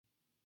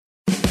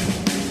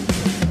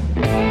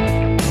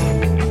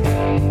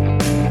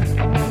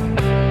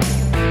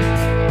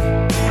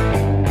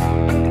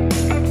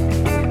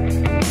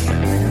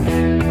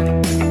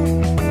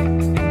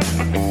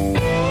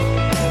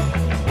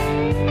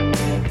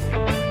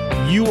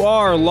You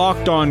are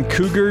Locked On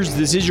Cougars.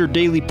 This is your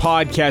daily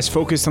podcast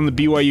focused on the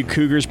BYU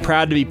Cougars.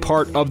 Proud to be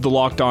part of the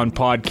Locked On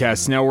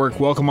Podcast Network.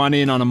 Welcome on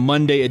in on a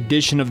Monday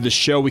edition of the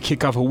show. We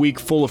kick off a week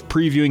full of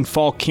previewing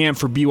fall camp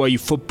for BYU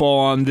football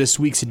on this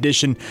week's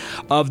edition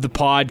of the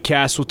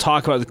podcast. We'll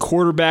talk about the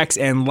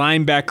quarterbacks and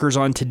linebackers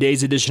on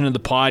today's edition of the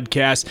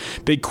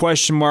podcast. Big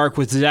question mark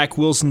with Zach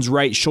Wilson's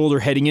right shoulder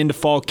heading into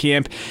fall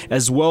camp,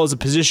 as well as a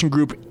position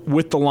group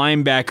with the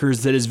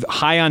linebackers that is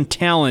high on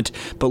talent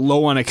but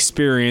low on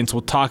experience.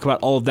 We'll talk about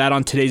all of that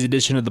on today's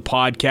edition of the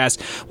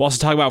podcast. We'll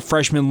also talk about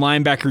freshman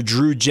linebacker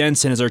Drew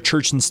Jensen as our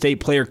Church and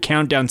State Player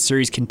Countdown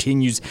series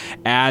continues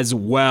as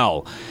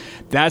well.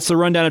 That's the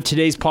rundown of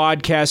today's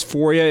podcast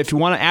for you. If you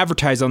want to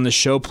advertise on the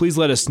show, please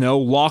let us know.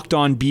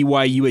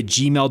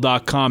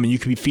 LockedOnBYU@gmail.com, and you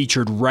can be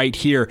featured right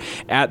here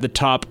at the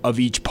top of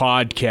each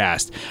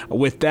podcast.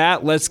 With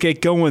that, let's get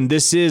going.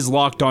 This is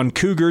Locked On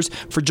Cougars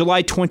for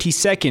July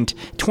 22nd,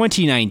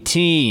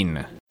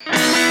 2019.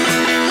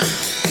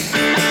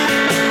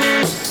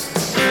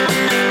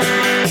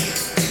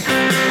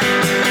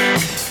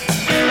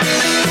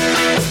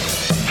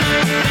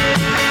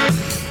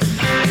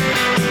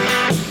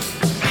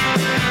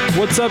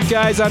 What's up,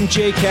 guys? I'm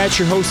Jake Hatch,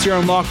 your host here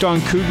on Locked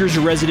On Cougars,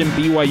 your resident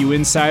BYU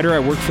insider. I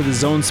work for the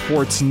Zone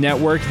Sports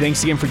Network.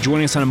 Thanks again for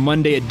joining us on a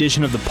Monday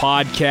edition of the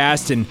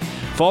podcast. And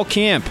fall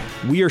camp,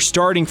 we are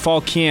starting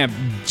fall camp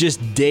just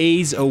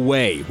days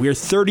away. We are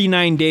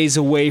 39 days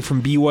away from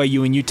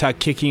BYU and Utah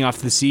kicking off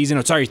the season.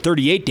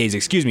 38 days,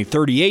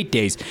 38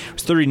 days. It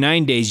was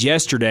 39 days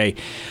yesterday.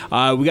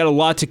 We got a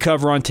lot to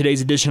cover on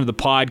today's edition of the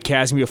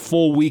podcast. We have a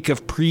full week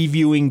of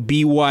previewing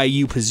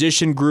BYU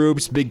position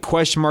groups, big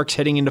question marks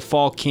heading into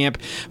fall camp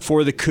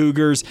for the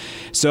Cougars.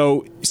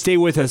 So stay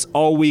with us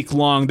all week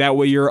long. That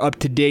way you're up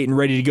to date and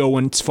ready to go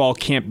once fall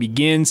camp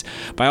begins.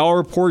 By all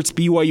reports,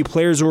 BYU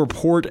players will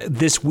report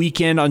this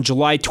weekend on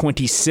July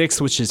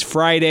 26th, which is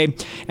Friday,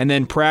 and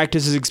then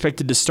practice is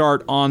expected to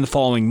start on the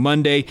following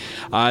Monday.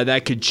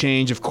 That could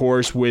change, of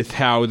course, with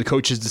how the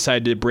coaches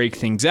decide to break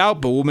things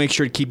out, but we'll make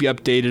sure to keep you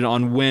updated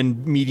on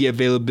when media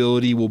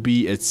availability will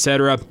be,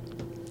 etc.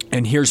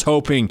 And here's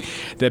hoping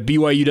that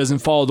BYU doesn't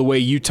follow the way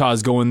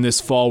Utah's going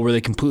this fall, where they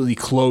completely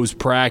close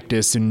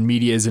practice and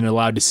media isn't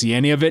allowed to see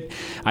any of it.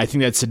 I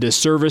think that's a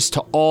disservice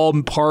to all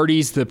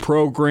parties, the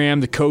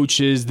program, the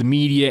coaches, the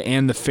media,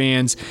 and the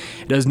fans.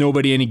 It does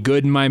nobody any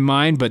good in my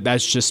mind, but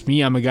that's just me.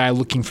 I'm a guy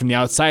looking from the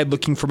outside,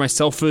 looking out for my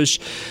selfish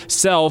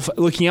self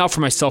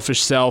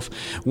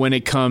when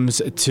it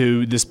comes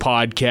to this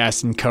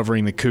podcast and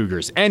covering the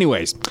Cougars.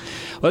 Anyways,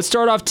 let's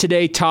start off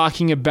today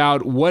talking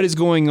about what is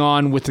going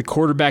on with the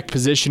quarterback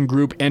position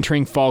group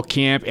entering fall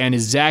camp, and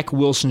is Zach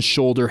Wilson's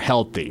shoulder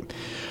healthy?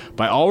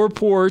 By all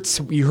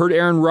reports, you heard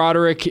Aaron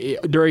Roderick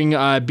during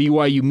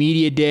BYU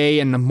Media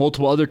Day and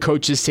multiple other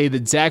coaches say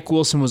that Zach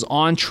Wilson was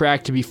on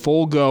track to be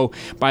full go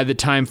by the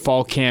time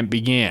fall camp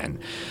began.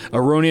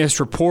 Erroneous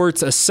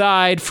reports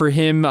aside for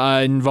him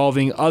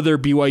involving other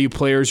BYU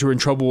players who are in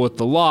trouble with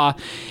the law,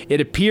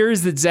 it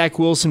appears that Zach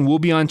Wilson will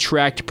be on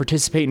track to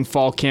participate in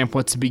fall camp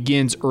once it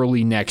begins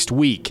early next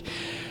week.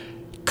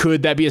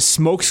 Could that be a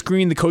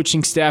smokescreen? The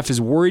coaching staff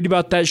is worried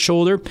about that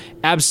shoulder?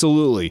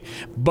 Absolutely.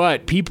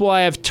 But people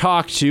I have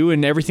talked to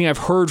and everything I've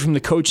heard from the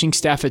coaching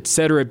staff,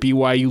 etc. at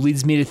BYU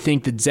leads me to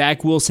think that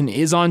Zach Wilson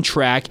is on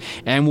track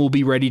and will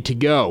be ready to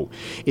go.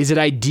 Is it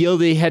ideal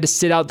they had to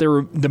sit out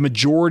there the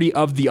majority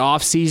of the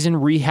offseason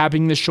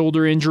rehabbing the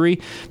shoulder injury?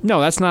 No,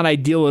 that's not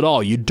ideal at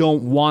all. You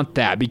don't want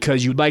that,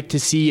 because you'd like to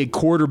see a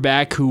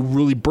quarterback who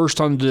really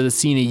burst onto the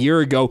scene a year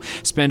ago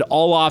spend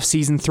all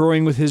offseason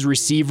throwing with his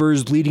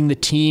receivers, leading the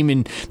team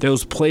in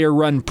those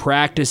player-run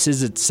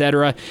practices,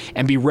 etc.,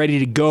 and be ready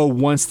to go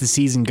once the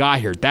season got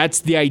here.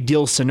 That's the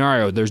ideal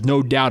scenario. There's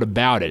no doubt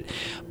about it.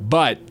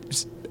 But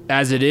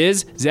as it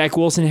is, Zach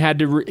Wilson had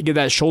to get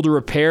that shoulder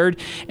repaired,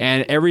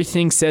 and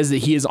everything says that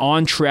he is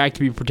on track to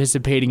be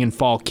participating in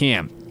fall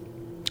camp.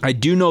 I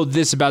do know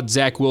this about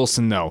Zach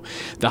Wilson, though.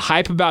 The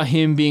hype about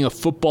him being a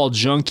football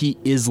junkie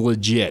is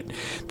legit.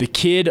 The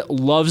kid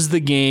loves the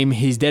game.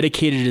 He's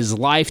dedicated his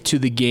life to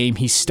the game.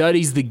 He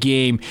studies the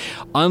game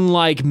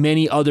unlike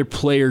many other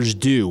players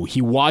do.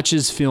 He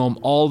watches film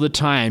all the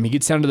time. He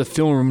gets down to the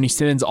film room and he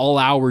spends all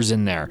hours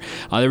in there.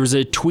 There was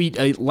a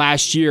tweet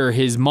last year.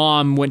 His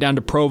mom went down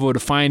to Provo to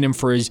find him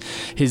for his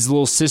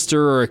little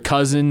sister or a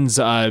cousin's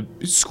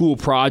school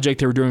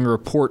project. They were doing a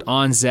report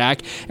on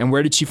Zach. And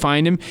where did she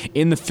find him?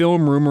 In the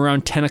film room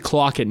around 10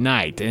 o'clock at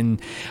night. And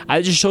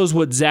it just shows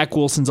what Zach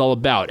Wilson's all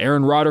about.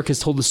 Aaron Roderick has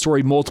told the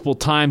story multiple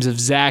times of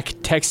Zach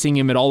texting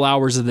him at all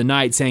hours of the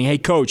night saying, "Hey,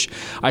 coach,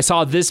 I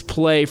saw this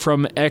play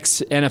from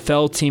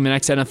ex-NFL team and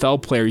ex-NFL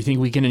player. You think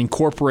we can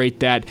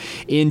incorporate that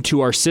into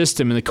our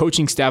system?" And the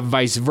coaching staff,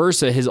 vice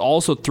versa, has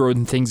also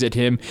thrown things at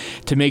him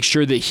to make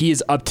sure that he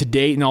is up to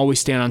date and always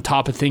staying on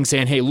top of things,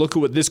 saying, "Hey, look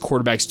at what this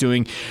quarterback's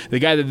doing." The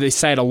guy that they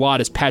cite a lot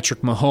is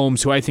Patrick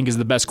Mahomes, who I think is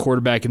the best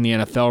quarterback in the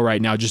NFL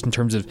right now, just in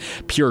terms of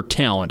pure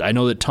talent. talent. I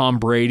know that Tom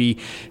Brady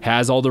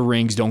has all the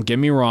rings. Don't get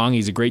me wrong.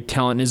 He's a great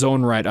talent in his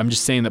own right. I'm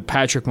just saying that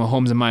Patrick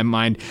Mahomes, in my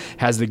mind,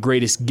 has the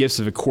greatest gifts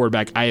of a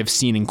quarterback I have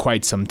seen in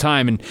quite some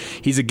time. And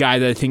he's a guy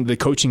that I think the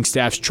coaching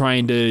staff's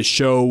trying to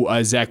show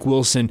Zach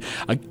Wilson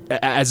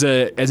as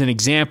an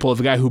example of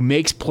a guy who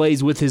makes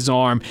plays with his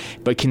arm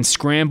but can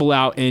scramble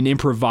out and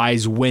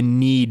improvise when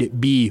need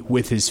be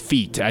with his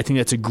feet. I think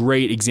that's a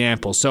great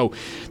example. So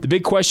the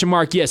big question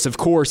mark, yes, of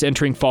course,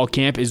 entering fall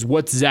camp is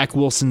what's Zach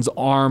Wilson's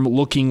arm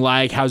looking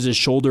like? How's his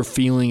shoulder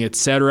feeling,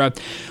 etc.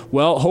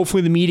 Well,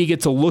 hopefully the media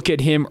gets a look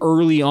at him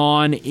early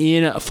on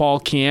in fall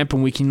camp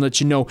and we can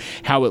let you know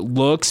how it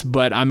looks.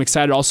 But I'm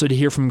excited also to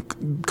hear from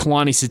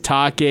Kalani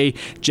Sitake,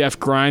 Jeff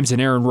Grimes,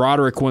 and Aaron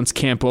Roderick once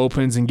camp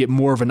opens and get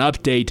more of an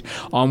update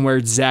on where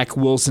Zach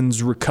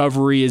Wilson's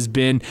recovery has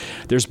been.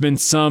 There's been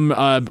some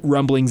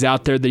rumblings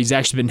out there that he's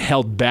actually been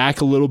held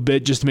back a little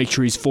bit just to make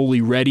sure he's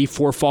fully ready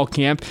for fall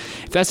camp.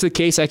 If that's the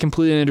case, I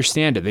completely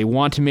understand it. They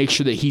want to make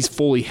sure that he's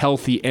fully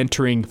healthy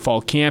entering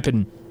fall camp.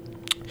 And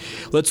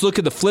let's look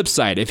at the flip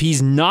side. If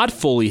he's not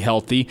fully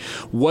healthy,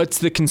 what's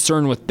the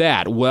concern with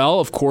that? Well,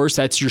 of course,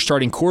 that's your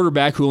starting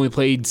quarterback who only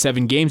played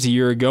 7 games a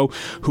year ago,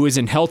 who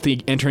isn't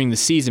healthy entering the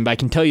season. But I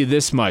can tell you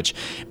this much.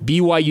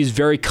 BYU is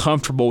very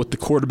comfortable with the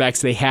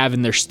quarterbacks they have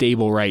in their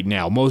stable right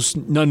now,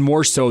 none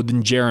more so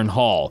than Jaren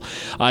Hall.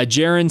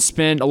 Jaren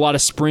spent a lot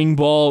of spring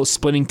ball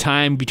splitting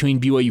time between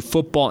BYU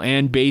football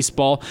and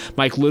baseball.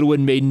 Mike Littlewood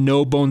made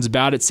no bones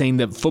about it, saying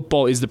that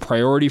football is the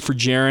priority for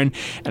Jaren.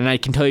 And I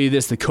can tell you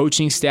this, the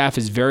coaching staff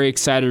is very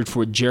excited for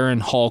what Jaren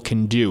Hall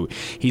can do.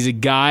 He's a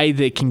guy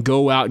that can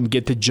go out and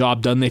get the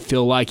job done, they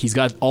feel like. He's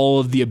got all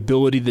of the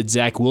ability that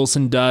Zach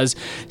Wilson does,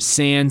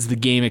 sans the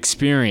game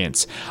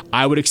experience.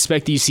 I would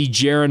expect that you see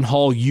Jaren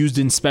Hall used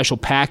in special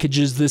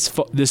packages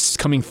this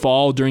coming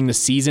fall during the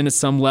season at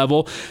some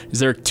level. Is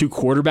there a 2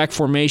 quarterback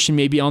formation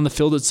maybe on the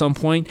field at some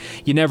point?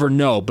 You never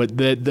know. But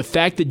the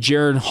fact that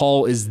Jaren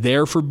Hall is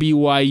there for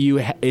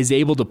BYU, is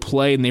able to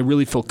play, and they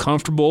really feel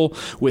comfortable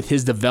with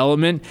his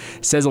development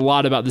says a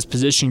lot about this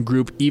position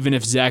group. Even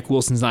if Zach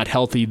Wilson's not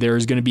healthy,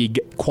 there's going to be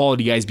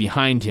quality guys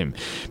behind him.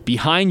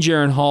 Behind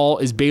Jaren Hall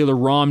is Baylor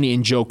Romney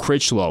and Joe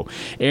Critchlow.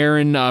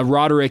 Aaron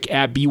Roderick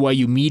at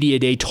BYU Media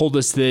Day told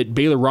us that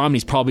Baylor Romney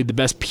is probably the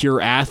best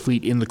pure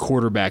athlete in the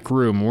quarterback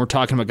room. And we're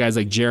talking about guys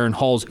like Jaren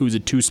Hall, who's a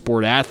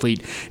 2-sport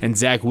athlete, and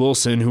Zach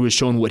Wilson, who has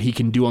shown what he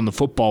can do on the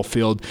football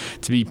field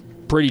to be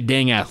pretty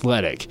dang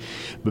athletic.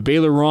 But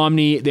Baylor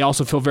Romney, they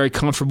also feel very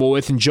comfortable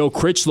with, and Joe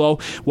Critchlow,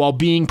 while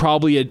being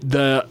probably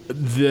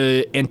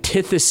the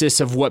antithesis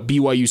of what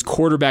BYU's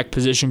quarterback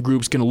position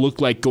group is going to look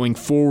like going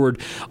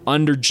forward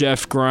under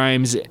Jeff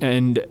Grimes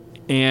and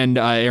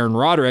Aaron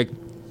Roderick.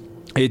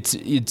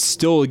 It's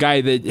still a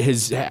guy that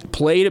has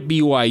played at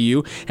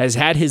BYU, has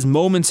had his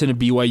moments in a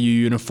BYU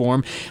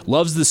uniform,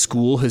 loves the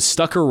school, has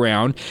stuck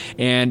around,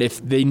 and if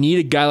they need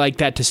a guy like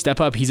that to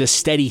step up, he's a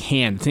steady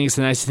hand. I think it's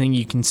the nicest thing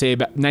you can say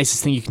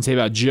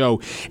about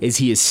Joe is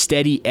he is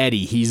steady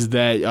Eddie. He's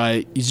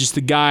just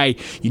the guy,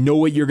 you know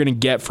what you're going to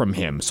get from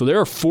him. So there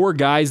are 4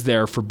 guys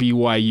there for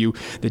BYU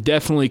that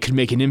definitely could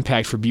make an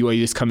impact for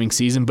BYU this coming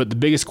season. But the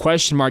biggest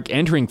question mark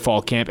entering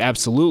fall camp,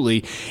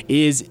 absolutely,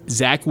 is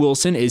Zach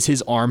Wilson. Is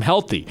his arm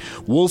healthy?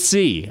 We'll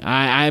see.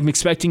 I'm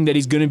expecting that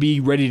he's going to be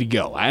ready to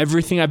go.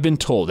 Everything I've been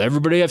told,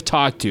 everybody I've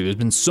talked to, there's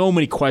been so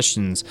many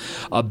questions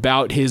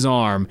about his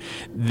arm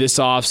this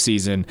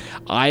offseason.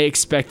 I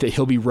expect that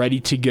he'll be ready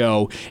to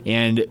go,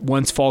 and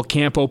once fall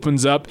camp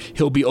opens up,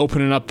 he'll be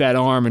opening up that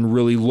arm and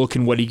really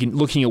looking at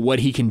what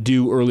he can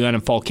do early on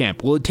in fall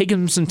camp. Will it take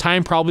him some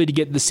time probably to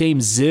get the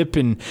same zip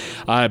and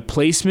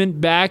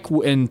placement back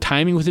and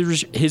timing with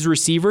his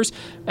receivers?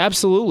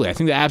 Absolutely. I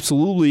think that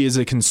absolutely is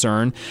a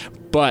concern.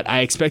 But I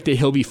expect that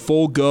he'll be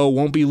full go,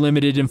 won't be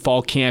limited in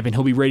fall camp, and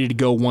he'll be ready to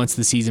go once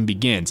the season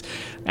begins.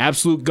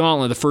 Absolute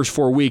gauntlet the first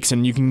 4 weeks,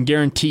 and you can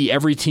guarantee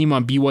every team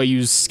on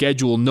BYU's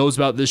schedule knows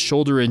about this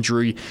shoulder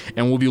injury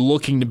and will be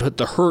looking to put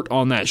the hurt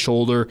on that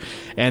shoulder.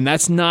 And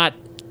that's not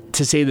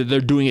to say that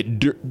they're doing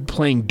it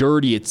playing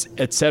dirty,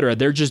 etc.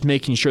 They're just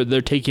making sure they're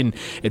taking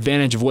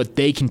advantage of what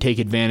they can take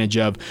advantage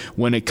of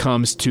when it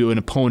comes to an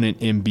opponent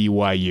in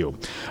BYU.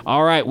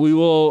 All right, we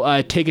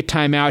will take a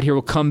time out here.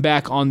 We'll come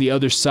back on the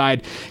other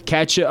side,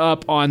 catch you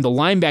up on the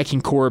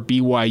linebacking core at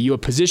BYU, a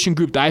position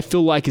group that I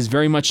feel like is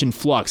very much in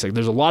flux. Like,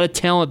 there's a lot of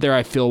talent there,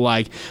 I feel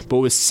like, but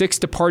with 6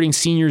 departing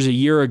seniors a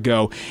year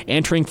ago,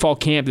 entering fall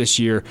camp this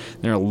year,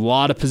 there are a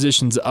lot of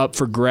positions up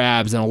for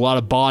grabs and a lot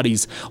of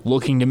bodies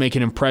looking to make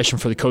an impression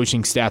for the coaching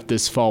staff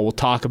this fall. We'll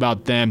talk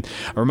about them.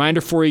 A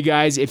reminder for you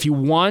guys, if you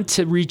want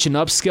to reach an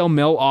upscale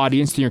male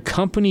audience, then your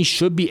company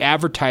should be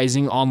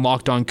advertising on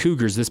Locked On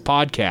Cougars, this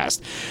podcast.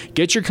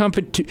 Get your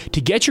company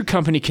to get your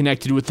company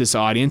connected with this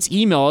audience,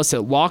 email us at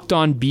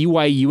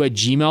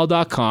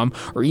lockedonbyu@gmail.com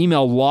or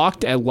email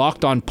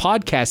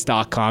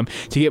locked@lockedonpodcast.com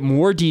to get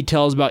more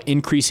details about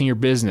increasing your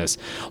business.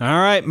 All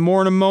right,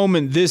 more in a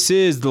moment. This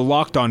is the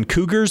Locked On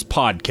Cougars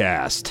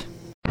podcast.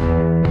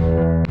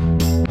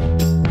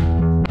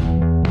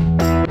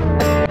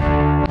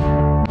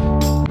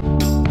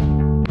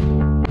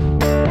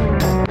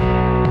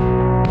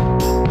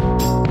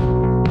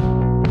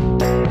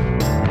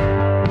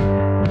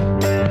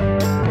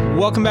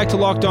 Welcome back to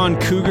Locked On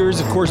Cougars.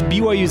 Of course,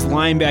 BYU's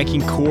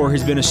linebacking core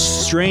has been a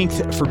strength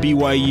for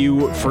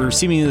BYU for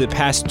seemingly the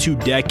past 2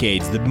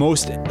 decades. The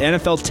most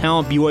NFL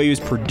talent BYU has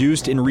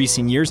produced in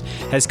recent years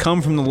has come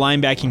from the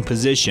linebacking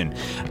position.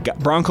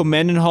 Bronco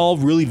Mendenhall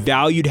really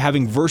valued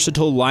having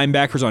versatile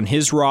linebackers on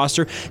his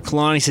roster.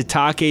 Kalani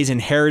Sitake has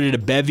inherited a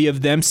bevy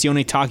of them.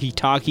 Sione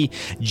Takitaki,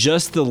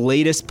 just the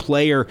latest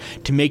player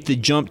to make the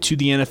jump to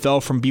the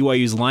NFL from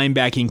BYU's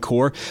linebacking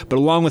core. But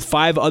along with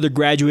 5 other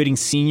graduating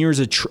seniors,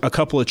 a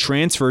couple of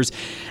transfers,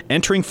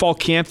 entering fall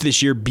camp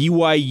this year,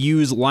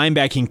 BYU's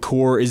linebacking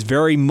core is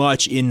very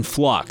much in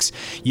flux.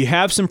 You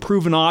have some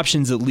proven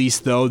options, at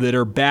least, though, that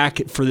are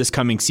back for this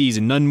coming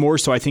season. None more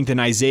so, I think, than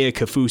Isaiah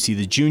Kaufusi,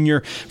 the junior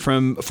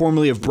from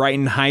formerly of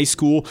Brighton High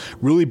School,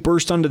 really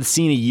burst onto the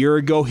scene a year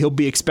ago. He'll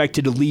be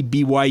expected to lead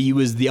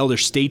BYU as the elder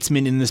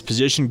statesman in this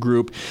position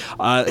group.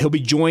 He'll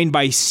be joined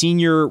by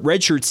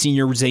redshirt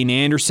senior Zane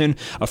Anderson,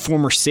 a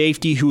former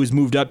safety who has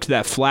moved up to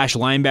that flash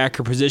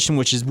linebacker position,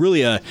 which is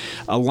really a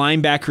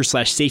linebacker/safety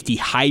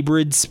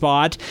hybrid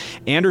spot.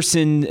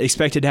 Anderson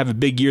expected to have a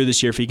big year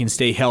this year if he can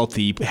stay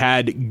healthy.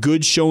 Had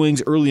good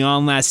showings early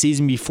on last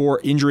season before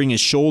injuring his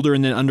shoulder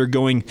and then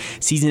undergoing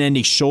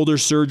season-ending shoulder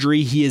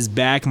surgery. He is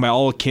back and by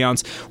all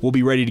accounts will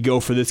be ready to go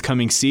for this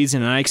coming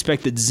season. And I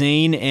expect that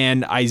Zane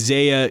Anderson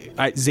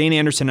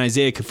and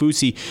Isaiah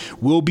Kaufusi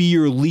will be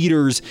your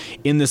leaders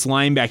in this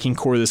linebacking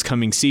core this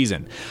coming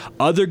season.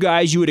 Other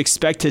guys you would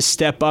expect to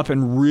step up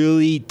and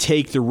really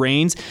take the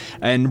reins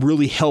and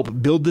really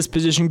help build this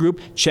position group,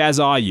 Chaz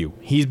Ayu.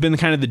 He's been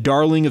kind of the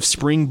darling of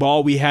spring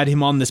ball. We had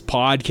him on this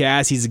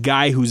podcast. He's a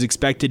guy who's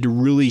expected to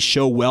really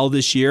show well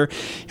this year.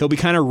 He'll be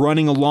kind of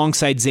running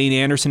alongside Zane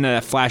Anderson at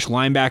that flash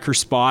linebacker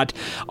spot.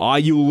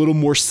 Ayu a little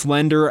more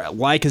slender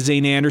like a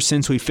Zane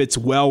Anderson, so he fits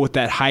well with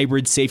that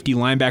hybrid safety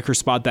linebacker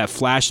spot, that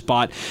flash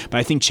spot. But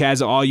I think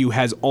Chaz Ayu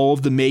has all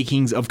of the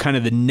makings of kind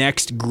of the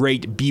next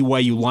great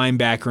BYU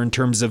linebacker in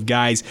terms of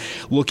guys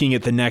looking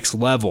at the next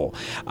level.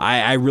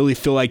 I really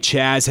feel like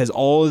Chaz has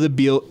all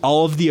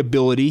of the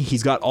ability.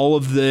 He's got all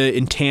of the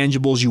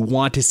intangibles you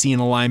want to see in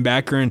a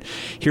linebacker, and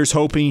here's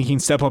hoping he can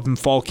step up in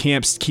fall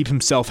camps, keep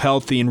himself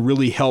healthy, and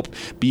really help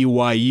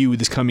BYU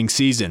this coming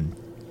season.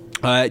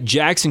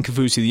 Jackson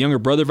Kaufusi, the younger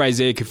brother of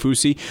Isaiah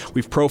Kaufusi,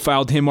 we've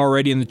profiled him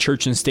already in the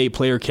Church and State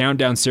Player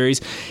Countdown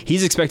series.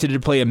 He's expected to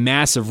play a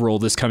massive role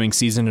this coming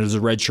season as a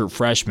redshirt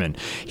freshman.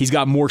 He's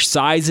got more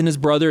size than his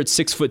brother at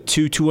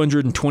 6'2",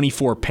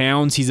 224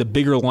 pounds. He's a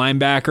bigger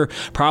linebacker,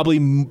 probably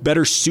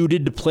better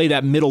suited to play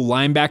that middle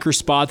linebacker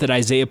spot that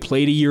Isaiah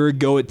played a year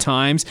ago at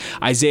times.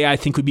 Isaiah, I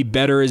think, would be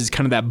better as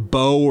kind of that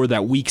bow or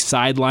that weak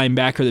side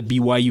linebacker that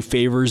BYU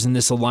favors in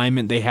this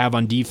alignment they have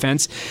on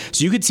defense.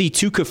 So you could see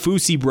 2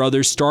 Kaufusi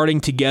brothers starting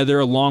together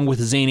along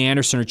with Zane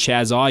Anderson or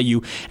Chaz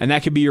Ayu, and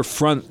that could be your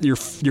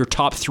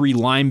top 3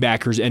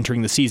 linebackers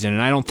entering the season. And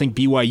I don't think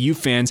BYU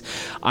fans,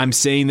 I'm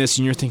saying this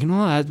and you're thinking,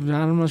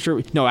 I'm not sure.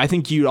 No, I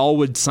think you all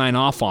would sign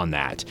off on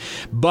that.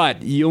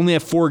 But you only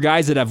have 4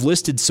 guys that I've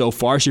listed so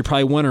far, so you're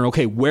probably wondering,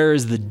 okay, where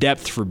is the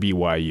depth for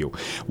BYU?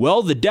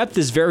 Well, the depth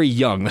is very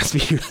young.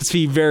 Let's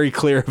be very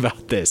clear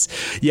about this.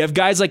 You have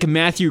guys like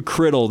Matthew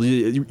Criddle,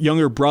 the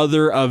younger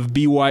brother of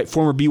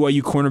former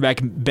BYU cornerback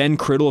Ben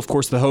Criddle, of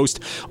course, the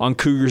host on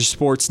Cougars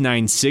Sports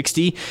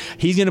 960.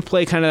 He's going to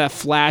play kind of that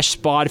flash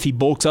spot. If he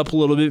bulks up a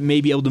little bit,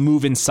 maybe able to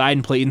move inside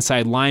and play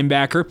inside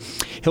linebacker.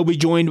 He'll be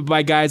joined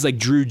by guys like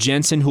Drew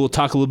Jensen, who we'll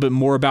talk a little bit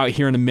more about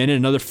here in a minute,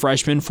 another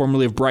freshman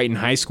formerly of Brighton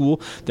High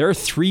School. There are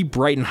 3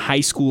 Brighton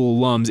High School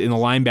alums in the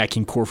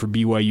linebacking core for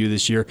BYU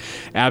this year.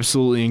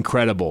 Absolutely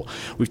incredible.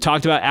 We've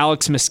talked about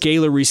Alex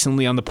Muscala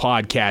recently on the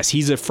podcast.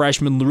 He's a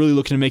freshman really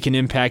looking to make an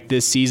impact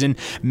this season.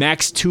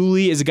 Max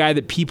Tooley is a guy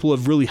that people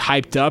have really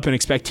hyped up and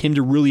expect him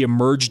to really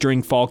emerge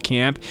during fall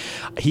camp.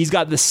 He's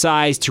got the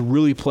size to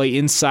really play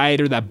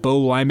inside or that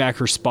bow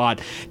linebacker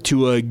spot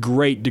to a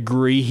great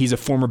degree. He's a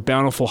former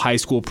Bountiful High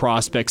School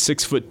prospect,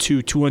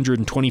 6'2",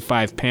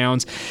 225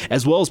 pounds,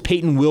 as well as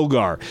Peyton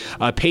Wilgar.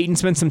 Peyton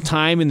spent some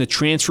time in the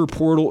transfer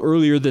portal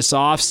earlier this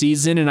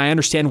offseason, and I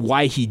understand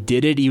why he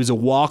did it. He was a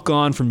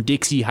walk-on from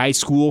Dixie High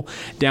School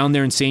down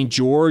there in St.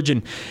 George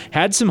and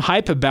had some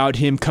hype about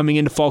him coming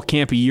into fall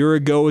camp a year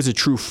ago as a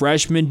true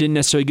freshman. Didn't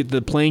necessarily get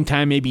the playing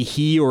time maybe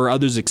he or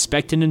others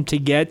expected him to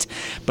get,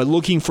 but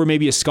looking for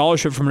maybe a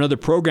scholarship from another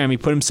program, he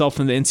put himself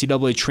in the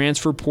NCAA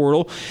transfer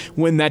portal.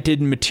 When that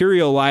didn't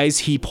materialize,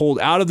 he pulled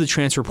out of the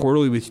transfer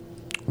portal. He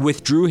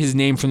withdrew his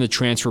name from the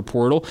transfer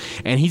portal,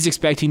 and he's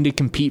expecting to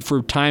compete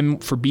for time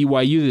for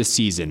BYU this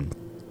season.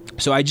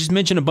 So I just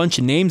mentioned a bunch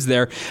of names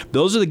there.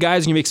 Those are the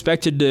guys going to be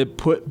expected to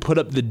put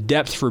up the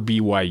depth for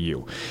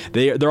BYU.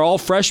 They're all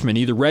freshmen,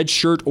 either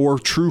redshirt or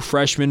true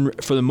freshmen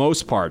for the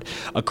most part.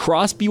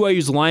 Across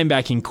BYU's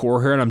linebacking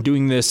core here, and I'm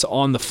doing this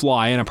on the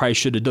fly, and I probably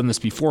should have done this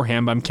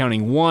beforehand, but I'm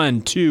counting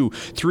 1, 2,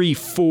 3,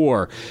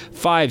 4,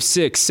 5,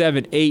 6,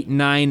 7, 8,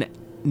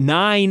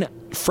 9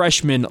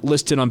 freshmen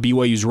listed on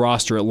BYU's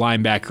roster at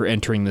linebacker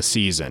entering the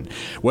season.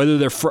 Whether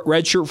they're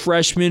redshirt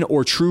freshmen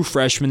or true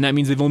freshmen, that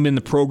means they've only been in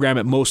the program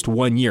at most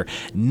 1 year.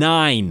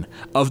 9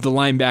 of the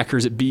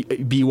linebackers at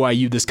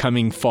BYU this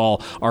coming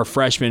fall are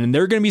freshmen, and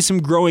there are going to be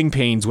some growing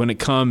pains when it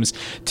comes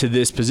to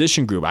this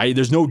position group.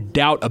 There's no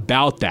doubt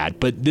about that,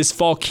 but this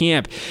fall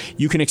camp,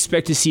 you can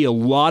expect to see a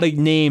lot of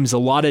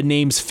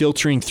names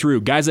filtering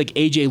through. Guys like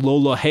AJ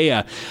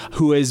Lolohea,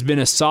 who has been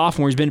a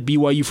sophomore, he's been at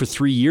BYU for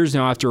 3 years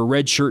now after a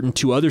redshirt and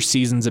 2 other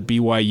seasons at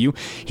BYU.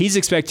 He's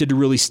expected to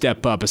really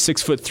step up. A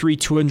 6'3",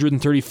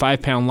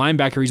 235-pound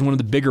linebacker. He's one of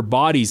the bigger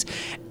bodies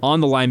on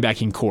the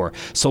linebacking core.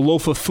 Salo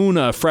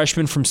Fafuna, a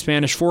freshman from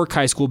Spanish Fork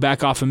High School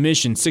back off a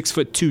mission,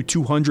 6'2",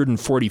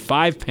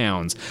 245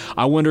 pounds.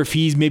 I wonder if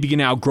he's maybe going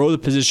to outgrow the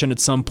position at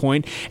some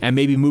point and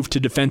maybe move to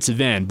defensive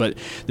end. But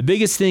the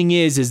biggest thing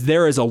is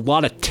there is a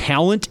lot of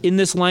talent in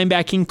this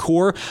linebacking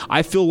core.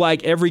 I feel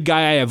like every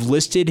guy I have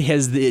listed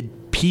has the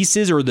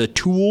pieces or the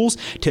tools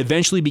to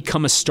eventually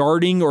become a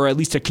starting or at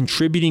least a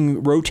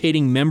contributing,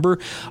 rotating member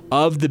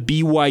of the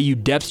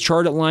BYU depth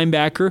chart at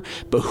linebacker,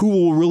 but who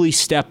will really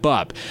step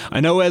up? I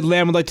know Ed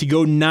Lamb would like to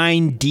go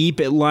 9 deep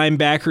at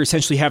linebacker,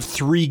 essentially have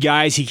 3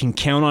 guys he can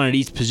count on at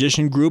each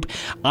position group.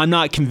 I'm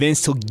not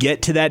convinced he'll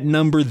get to that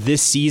number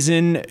this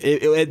season,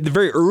 at the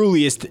very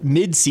earliest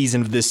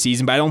mid-season of this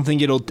season, but I don't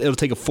think it'll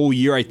take a full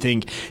year, I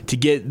think, to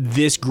get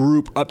this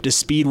group up to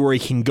speed where he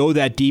can go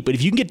that deep. But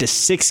if you can get to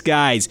 6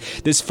 guys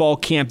this fall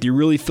camp, do you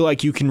really feel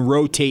like you can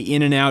rotate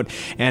in and out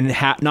and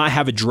not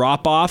have a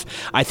drop-off?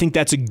 I think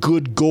that's a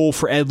good goal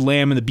for Ed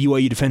Lamb and the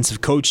BYU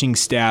defensive coaching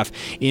staff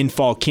in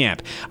fall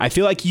camp. I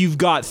feel like you've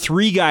got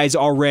 3 guys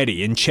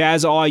already in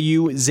Chaz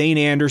Ayu, Zane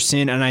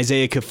Anderson, and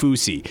Isaiah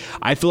Kafusi.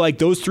 I feel like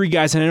those 3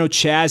 guys, and I know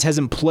Chaz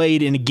hasn't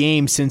played in a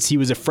game since he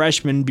was a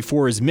freshman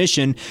before his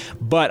mission,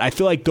 but I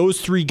feel like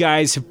those 3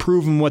 guys have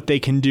proven what they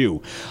can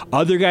do.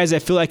 Other guys I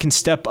feel like can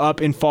step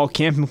up in fall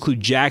camp include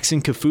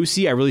Jackson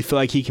Kafusi. I really feel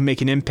like he can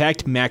make an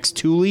impact. Max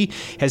Tooley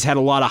has had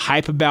a lot of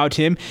hype about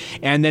him.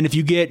 And then if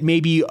you get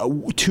maybe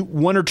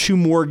 1 or 2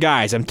 more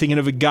guys, I'm thinking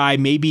of a guy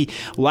maybe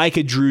like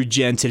a Drew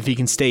Jensen if he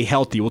can stay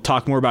healthy. We'll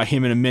talk more about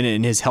him in a minute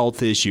and his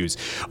health issues.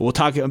 We'll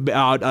talk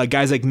about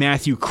guys like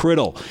Matthew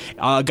Criddle,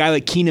 a guy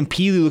like Keenan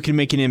Peely looking to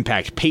make an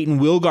impact, Peyton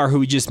Wilgar, who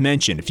we just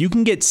mentioned. If you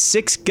can get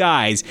 6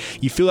 guys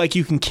you feel like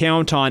you can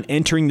count on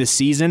entering the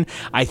season,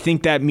 I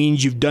think that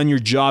means you've done your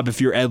job if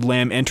you're Ed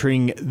Lamb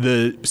entering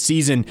the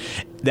season.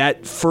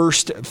 That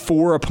first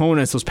 4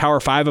 opponents, those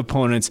Power 5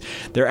 opponents,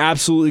 they're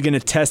absolutely going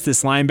to test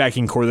this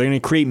linebacking core. They're going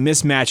to create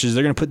mismatches.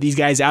 They're going to put these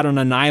guys out on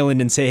an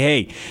island and say,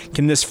 hey,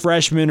 can this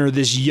freshman or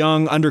this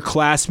young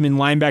underclassman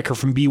linebacker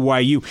from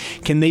BYU,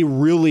 can they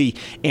really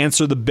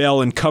answer the bell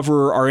and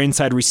cover our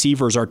inside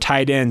receivers, our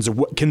tight ends?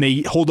 Can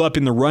they hold up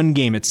in the run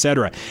game,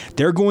 etc.?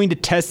 They're going to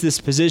test this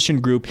position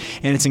group,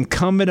 and it's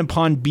incumbent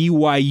upon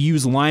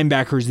BYU's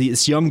linebackers,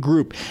 this young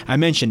group. I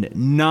mentioned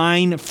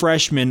 9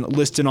 freshmen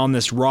listed on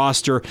this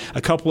roster,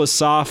 a couple of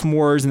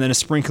sophomores, and then a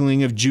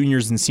sprinkling of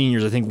juniors and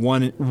seniors. I think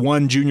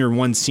one junior and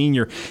 1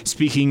 senior,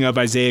 speaking of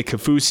Isaiah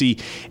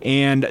Kafusi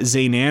and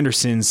Zane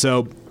Anderson.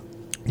 So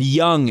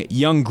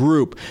young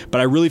group, but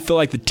I really feel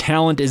like the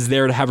talent is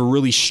there to have a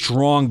really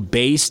strong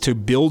base to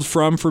build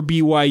from for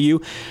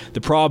BYU. The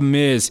problem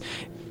is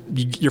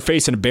you're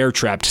facing a bear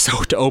trap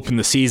to open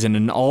the season,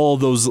 and all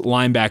those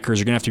linebackers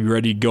are going to have to be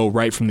ready to go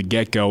right from the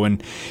get-go,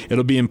 and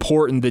it'll be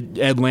important that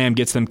Ed Lamb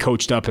gets them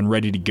coached up and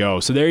ready to go.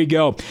 So there you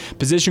go.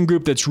 Position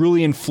group that's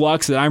really in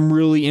flux that I'm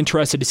really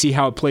interested to see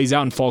how it plays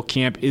out in fall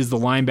camp is the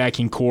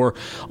linebacking core.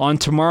 On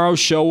tomorrow's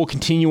show, we'll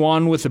continue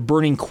on with a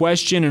burning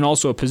question and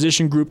also a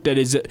position group that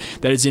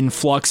is in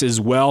flux as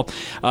well.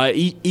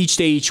 Each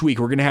day, each week,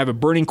 we're going to have a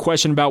burning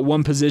question about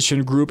one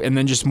position group and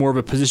then just more of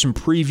a position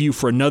preview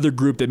for another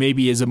group that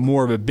maybe is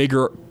more of a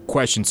bigger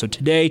question. So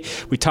today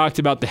we talked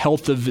about the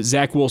health of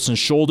Zach Wilson's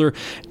shoulder,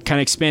 kind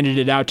of expanded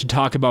it out to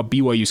talk about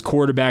BYU's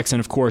quarterbacks, and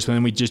of course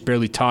then we just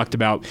barely talked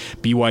about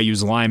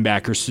BYU's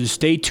linebackers. So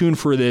stay tuned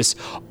for this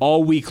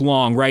all week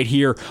long right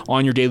here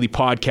on your daily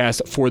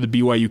podcast for the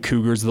BYU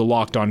Cougars, the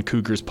Locked On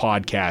Cougars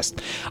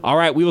podcast. All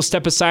right, we will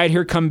step aside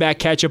here, come back,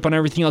 catch up on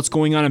everything else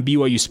going on in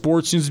BYU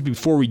sports news.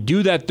 Before we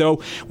do that though,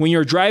 when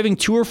you're driving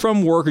to or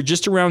from work or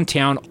just around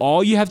town,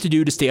 all you have to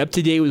do to stay up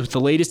to date with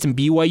the latest in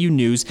BYU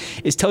news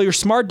is tell your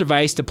smart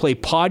device to play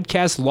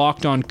podcast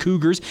Locked On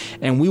Cougars,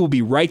 and we will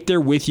be right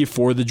there with you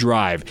for the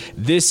drive.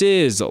 This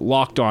is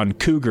Locked On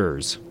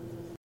Cougars.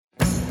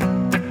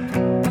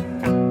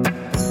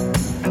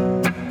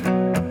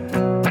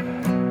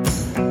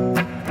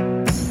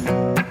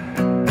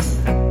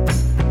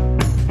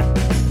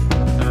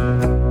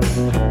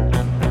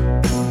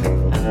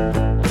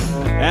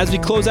 As As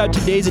we close out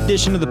today's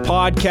edition of the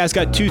podcast,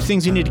 got two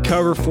things we need to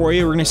cover for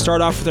you. We're going to start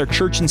off with our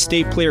Church and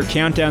State Player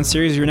Countdown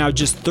Series. You're now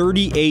just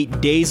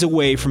 38 days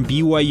away from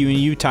BYU and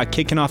Utah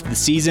kicking off the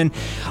season.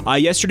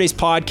 Yesterday's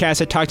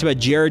podcast, I talked about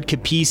Jared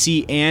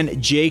Capisi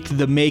and Jake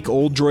the Make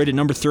Old Droid at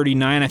number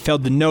 39. I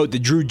failed to note that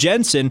Drew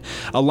Jensen,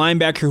 a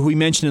linebacker who we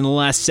mentioned in the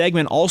last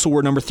segment, also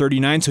wore number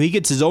 39, so he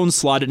gets his own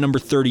slot at number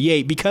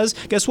 38 because,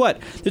 guess what?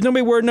 There's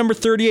nobody wearing number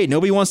 38.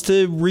 Nobody wants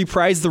to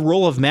reprise the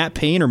role of Matt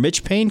Payne or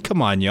Mitch Payne.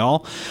 Come on,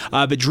 y'all.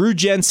 But Drew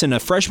Jensen, a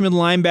freshman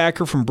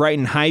linebacker from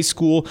Brighton High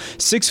School,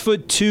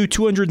 6'2",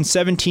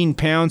 217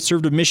 pounds,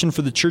 served a mission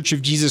for the Church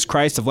of Jesus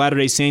Christ of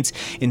Latter-day Saints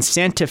in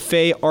Santa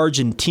Fe,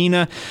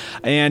 Argentina.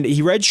 And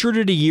he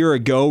redshirted a year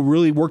ago,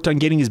 really worked on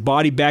getting his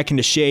body back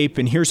into shape,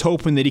 and here's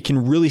hoping that he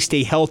can really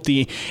stay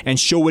healthy and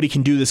show what he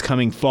can do this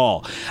coming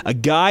fall. A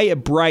guy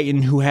at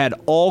Brighton who had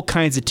all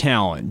kinds of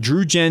talent.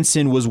 Drew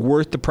Jensen was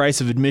worth the price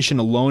of admission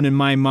alone in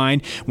my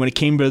mind when it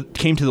came to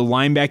the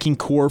linebacking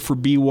core for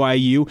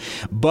BYU,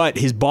 but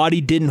his body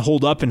didn't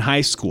hold up in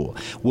high school.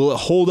 Will it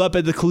hold up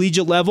at the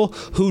collegiate level?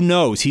 Who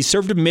knows? He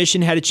served a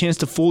mission, had a chance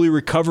to fully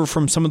recover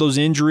from some of those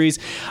injuries.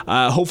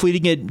 Hopefully he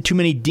didn't get too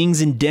many dings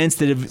and dents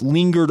that have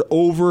lingered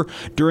over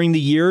during the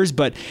years,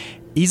 but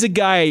he's a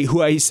guy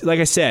who,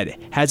 like I said,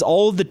 has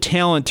all of the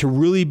talent to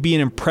really be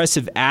an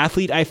impressive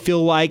athlete, I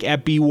feel like,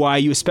 at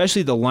BYU,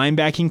 especially the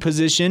linebacking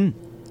position.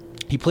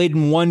 He played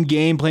in one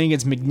game, playing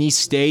against McNeese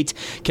State,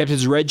 kept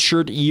his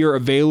redshirt year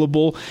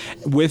available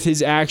with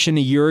his action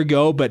a year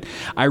ago, but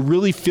I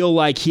really feel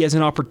like he has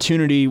an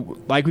opportunity,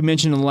 like we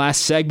mentioned in the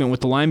last segment with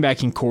the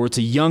linebacking core. It's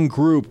a young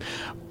group,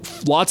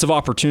 lots of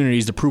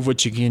opportunities to prove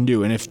what you can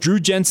do. And if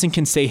Drew Jensen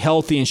can stay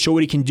healthy and show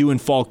what he can do in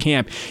fall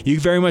camp, you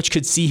very much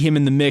could see him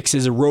in the mix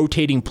as a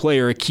rotating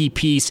player, a key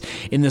piece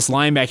in this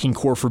linebacking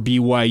core for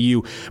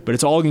BYU. But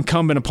it's all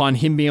incumbent upon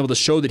him being able to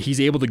show that he's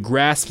able to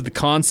grasp the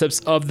concepts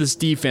of this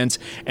defense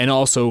and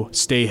also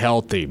stay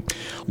healthy.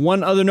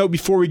 One other note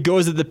before we go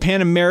is that the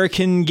Pan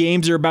American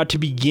Games are about to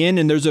begin,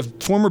 and there's a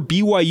former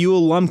BYU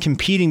alum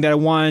competing that I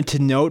wanted to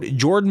note,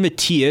 Jordan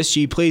Matias.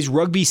 She plays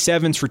rugby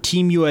sevens for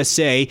Team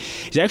USA.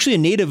 She's actually a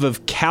native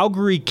of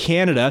Calgary,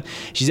 Canada.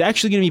 She's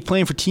actually going to be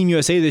playing for Team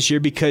USA this year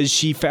because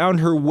she found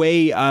her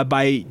way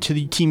to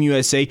the Team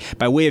USA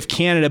by way of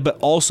Canada, but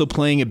also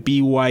playing at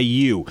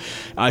BYU.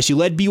 She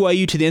led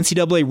BYU to the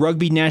NCAA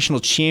Rugby National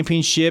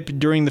Championship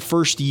during the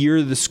first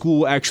year. The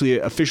school actually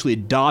officially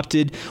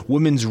adopted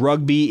women's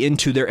rugby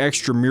into their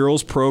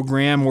extramurals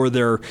program, or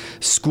their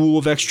school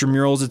of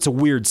extramurals. It's a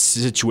weird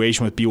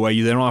situation with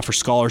BYU. They don't offer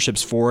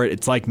scholarships for it.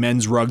 It's like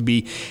men's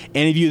rugby.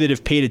 Any of you that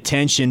have paid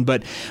attention,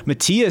 but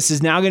Matias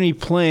is now going to be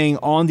playing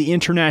on the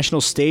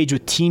international stage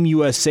with Team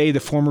USA, the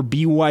former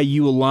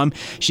BYU alum.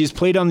 She has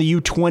played on the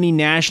U20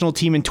 national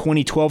team in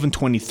 2012 and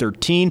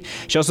 2013.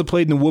 She also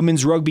played in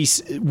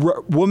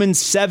the Women's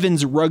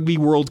Sevens Rugby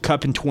World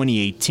Cup in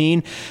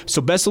 2018.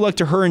 So best of luck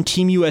to her and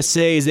Team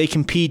USA as they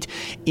compete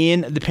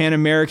in the Pan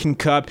American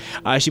Cup.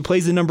 She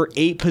plays the number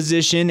 8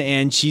 position,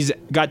 and she's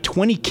got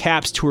 20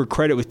 caps to her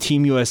credit with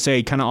Team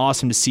USA. Kind of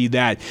awesome to see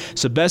that.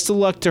 So best of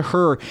luck to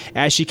her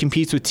as she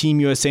competes with Team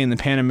USA in the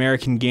Pan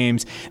American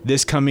Games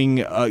this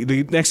coming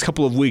the next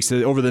couple of weeks,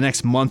 over the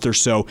next month or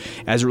so,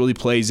 as it really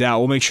plays out.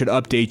 We'll make sure to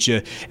update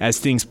you as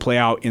things play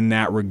out in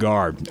that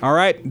regard. All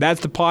right,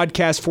 that's the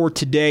podcast for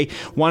today.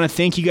 Want to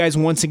thank you guys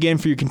once again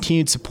for your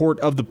continued support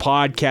of the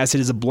podcast.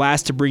 It is a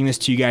blast to bring this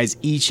to you guys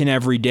each and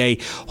every day.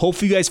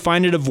 Hopefully you guys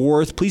find it of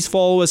worth. Please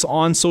follow us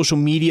on social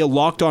media,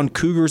 Locked On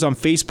Cougars on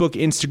Facebook,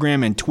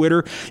 Instagram, and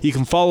Twitter. You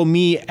can follow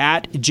me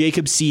at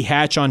Jacob C.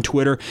 Hatch on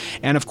Twitter.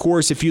 And of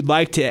course, if you'd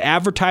like to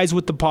advertise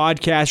with the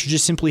podcast or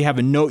just simply have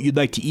a note you'd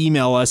like to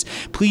email us,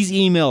 please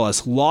email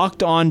us,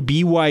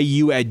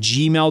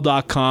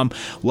 lockedonbyu@gmail.com.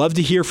 Love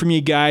to hear from you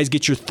guys.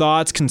 Get your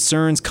thoughts,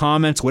 concerns,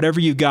 comments, whatever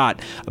you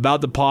got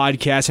about the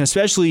podcast, and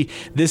especially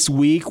this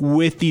week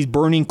with these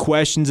burning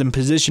questions and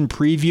position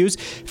previews.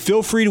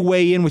 Feel free to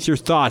weigh in with your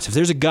thoughts. If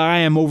there's a guy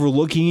I'm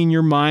overlooking in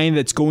your mind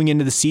that's going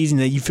into the season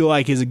that you feel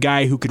like is a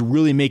guy who could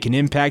really make an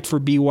impact for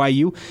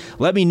BYU,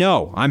 let me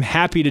know. I'm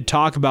happy to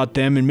talk about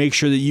them and make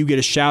sure that you get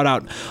a shout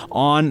out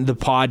on the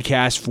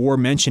podcast for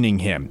mentioning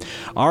him.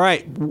 All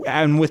right,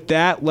 and with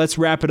that, let's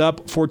wrap it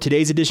up for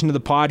today's edition of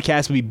the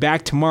podcast. We'll be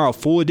back tomorrow.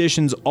 Full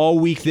editions all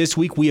week this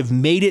week. We have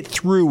made it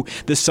through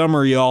the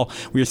summer, y'all.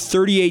 We are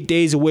 38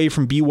 days away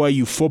from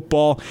BYU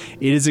football.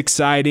 It is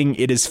exciting.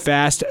 It is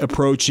fast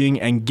approaching,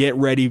 and get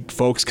ready,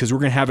 folks, because we're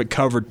going to have it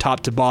covered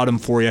top to bottom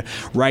for you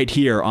right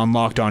here on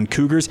Locked On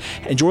Cougars.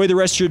 Enjoy the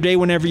rest of your day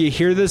whenever you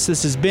hear this.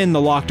 This has been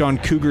the Locked On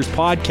Cougars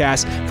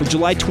podcast for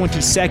July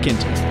 22nd,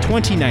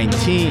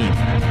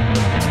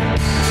 2019.